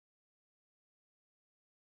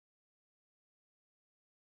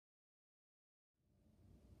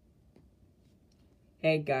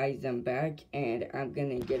Hey guys, I'm back and I'm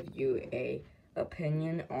gonna give you a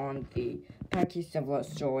opinion on the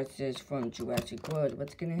Pachycephalosaurus from Jurassic World.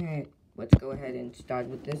 Let's go ahead and start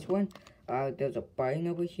with this one. There's a button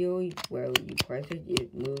over here where you press it,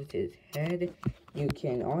 it moves his head. You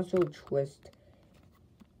can also twist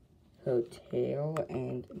her tail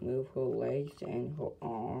and move her legs and her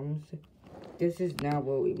arms. This is not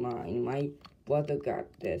really mine. My brother got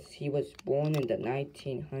this. He was born in the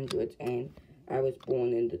 1900s and I was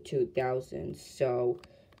born in the 2000s, so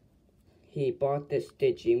he bought this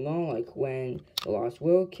Digimon when The Lost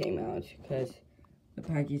World came out, because the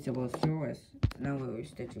Pachycephalosaurus is not really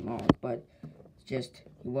Digimon, but just,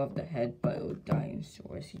 he loved the head-butted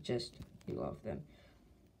dinosaurs, he loved them.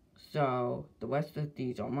 So, the rest of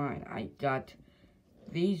these are mine. I got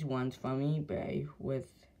these ones from eBay with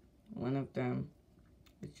one of them.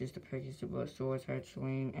 It's just a Pachycephalosaurus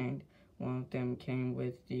hatchling, and one of them came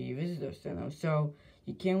with the visitor center. So,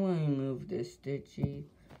 you can't really move this Digi.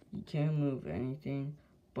 You can't move anything,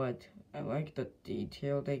 but I like the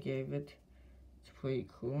detail they gave it. It's pretty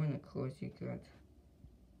cool, and of course you got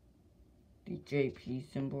the JP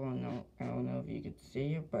symbol. I don't know if you could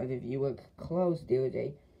see it, but if you look close, there's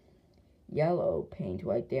a yellow paint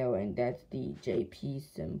right there, and that's the JP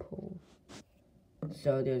symbol.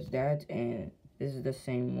 So there's that, and this is the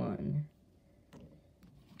same one.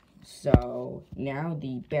 So, now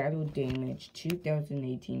the Battle Damage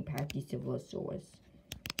 2018 Pachycephalosaurus.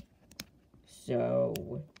 So,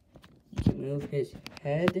 you can move his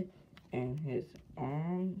head and his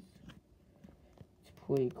arms. It's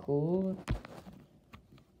pretty cool.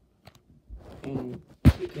 And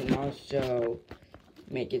you can also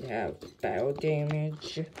make it have battle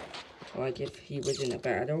damage, like if he was in a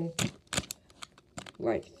battle,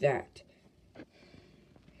 like that.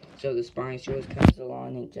 So the Spinosaurus comes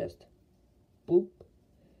along and just boop.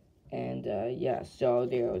 And yeah, so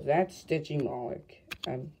that's Digimon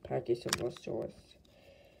and Pachycephalosaurus.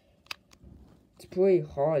 It's pretty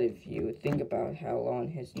hard if you think about how long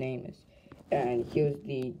his name is. And here's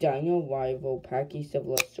the Dino Rival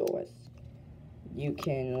Pachycephalosaurus. You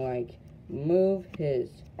can like move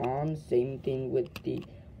his arms, same thing with the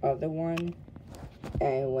other one.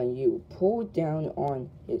 And when you pull down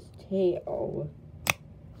on his tail,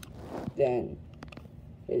 then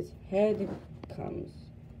his head comes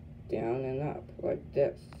down and up like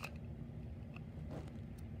this.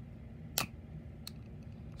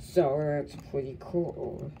 So that's pretty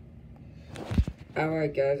cool.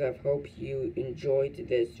 Alright guys, I hope you enjoyed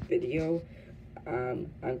this video.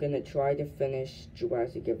 I'm gonna try to finish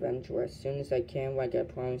Jurassic Adventure as soon as I can, like I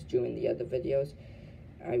promised you in the other videos.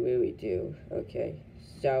 I really do. Okay,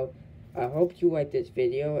 so I hope you like this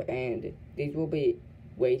video, and these will be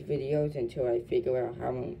wait videos until I figure out how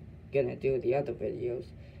I'm gonna do the other videos.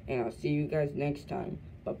 And I'll see you guys next time.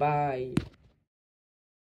 Bye-bye.